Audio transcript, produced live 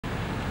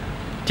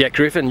Jack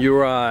Griffin, you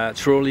are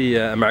truly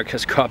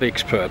America's Cup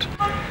expert.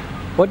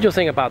 What do you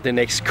think about the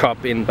next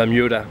Cup in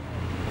Bermuda?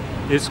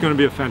 It's going to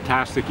be a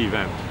fantastic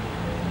event.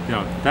 You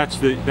know, that's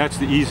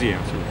the easy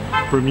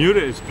answer.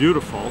 Bermuda is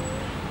beautiful.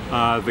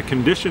 The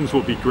conditions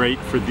will be great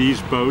for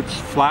these boats,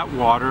 flat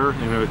water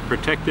in a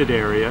protected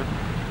area.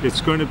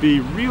 It's going to be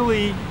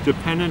really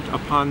dependent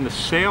upon the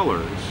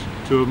sailors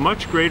to a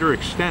much greater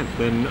extent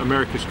than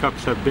America's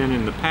Cups have been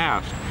in the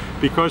past,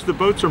 because the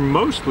boats are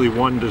mostly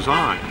one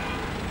design.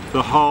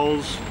 The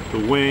hulls,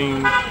 the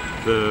wing,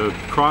 the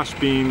cross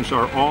beams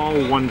are all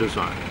one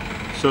design.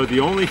 So the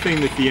only thing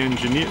that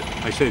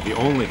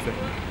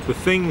the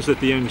things that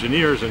the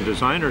engineers and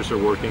designers are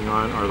working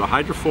on are the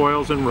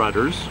hydrofoils and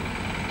rudders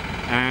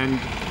and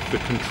the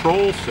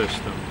control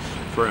systems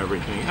for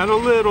everything, and a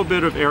little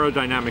bit of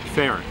aerodynamic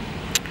fairing.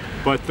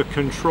 But the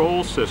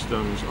control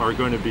systems are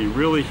going to be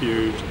really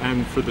huge,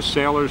 and for the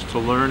sailors to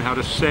learn how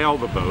to sail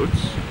the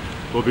boats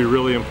will be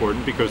really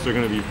important, because they're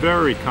going to be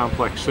very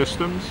complex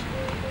systems.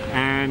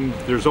 And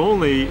there's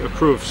only a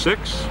crew of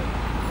 6,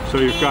 so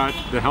you've got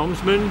the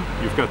helmsman,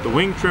 you've got the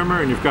wing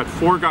trimmer, and you've got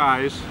 4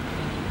 guys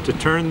to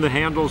turn the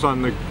handles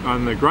on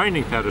the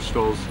grinding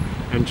pedestals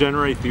and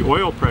generate the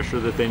oil pressure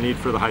that they need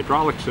for the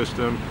hydraulic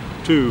system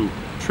to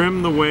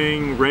trim the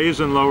wing, raise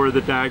and lower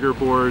the dagger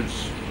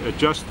boards,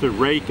 adjust the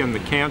rake and the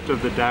cant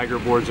of the dagger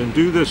boards, and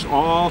do this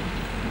all,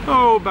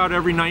 about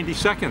every 90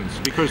 seconds,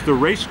 because the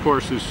race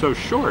course is so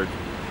short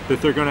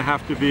that they're going to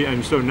have to be,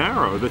 and so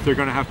narrow, that they're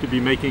going to have to be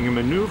making a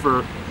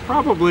maneuver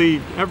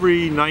probably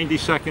every 90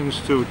 seconds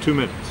to 2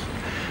 minutes.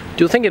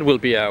 Do you think it will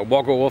be a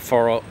walkover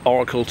for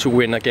Oracle to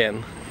win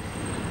again?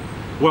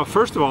 Well,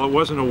 first of all, it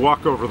wasn't a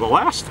walkover the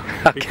last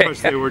time,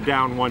 because they were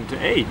down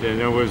 1-8, and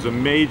it was a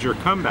major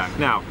comeback.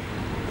 Now,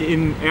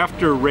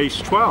 after race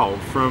 12,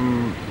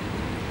 from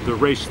the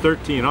race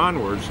 13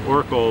 onwards,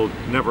 Oracle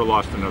never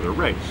lost another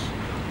race.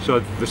 So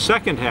the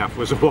second half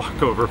was a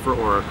walkover for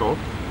Oracle.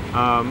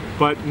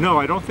 But no,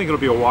 I don't think it'll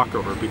be a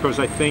walkover, because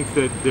I think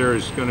that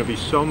there's going to be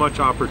so much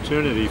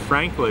opportunity.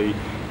 Frankly,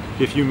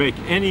 if you make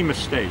any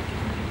mistake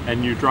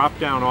and you drop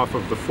down off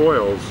of the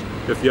foils,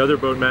 if the other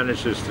boat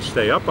manages to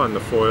stay up on the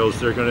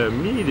foils, they're going to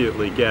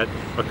immediately get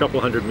a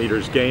couple hundred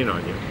meters gain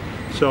on you.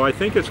 So I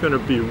think it's going to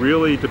be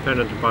really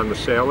dependent upon the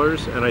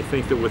sailors, and I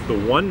think that with the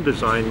one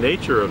design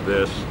nature of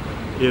this,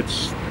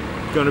 it's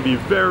going to be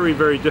very,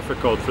 very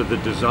difficult for the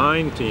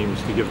design teams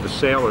to give the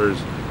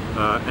sailors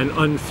an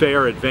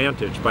unfair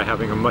advantage by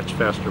having a much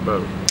faster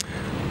boat.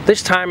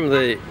 This time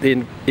the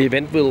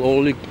event will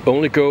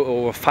only go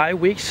over 5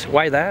 weeks.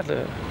 Why that?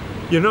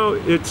 You know,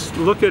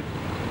 look at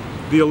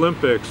the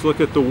Olympics, look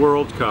at the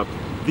World Cup.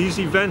 These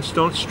events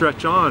don't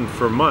stretch on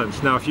for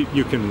months. Now, if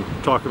you can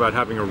talk about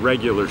having a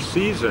regular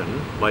season,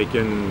 like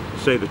in,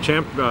 say,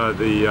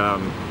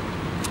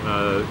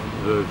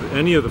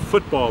 any of the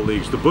football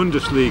leagues, the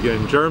Bundesliga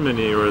in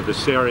Germany or the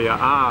Serie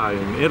A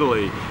in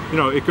Italy, you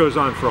know, it goes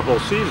on for a whole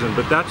season.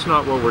 But that's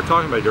not what we're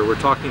talking about here. We're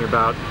talking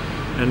about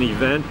an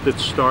event that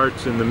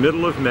starts in the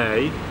middle of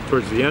May,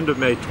 towards the end of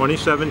May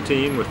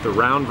 2017, with the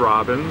round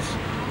robins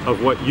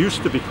of what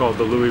used to be called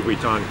the Louis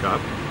Vuitton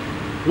Cup,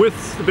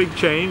 with the big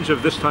change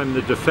of this time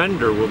the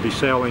Defender will be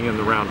sailing in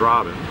the round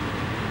robin.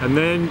 And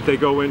then they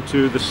go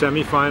into the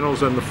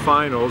semifinals and the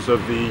finals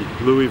of the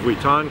Louis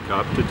Vuitton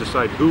Cup to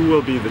decide who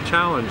will be the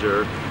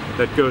challenger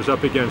that goes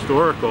up against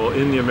Oracle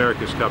in the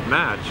America's Cup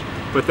match.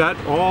 But that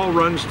all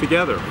runs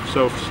together.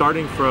 So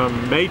starting from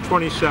May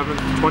 27th,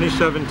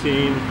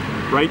 2017,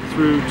 right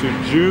through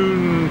to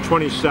June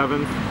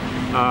 27th,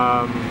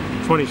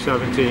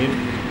 2017,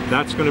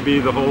 that's going to be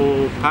the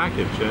whole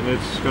package, and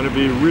it's going to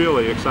be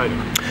really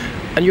exciting.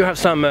 And you have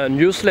some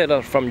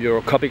newsletter from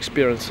your Cup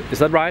experience, is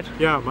that right?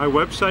 Yeah, my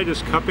website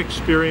is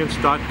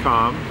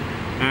eksplaining.com,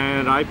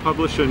 and I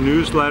publish a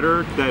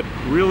newsletter that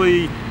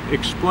really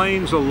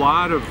explains a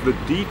lot of the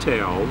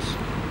details,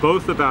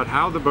 both about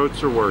how the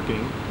boats are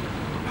working,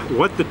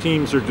 what the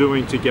teams are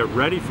doing to get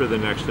ready for the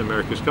next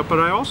America's Cup, but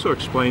I also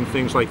explain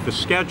things like the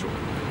schedule.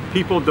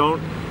 People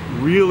don't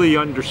really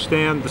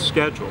understand the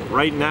schedule.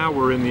 Right now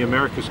we're in the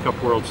America's Cup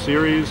World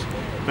Series.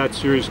 That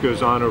series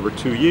goes on over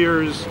 2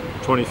 years,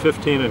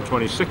 2015 and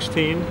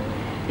 2016.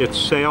 It's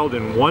sailed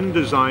in one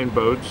design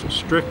boats,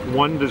 strict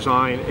one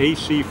design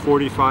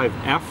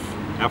AC45F,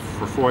 F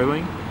for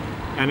foiling.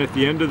 And at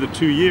the end of the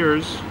 2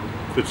 years,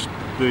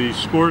 the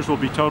scores will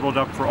be totaled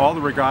up for all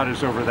the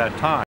regattas over that time.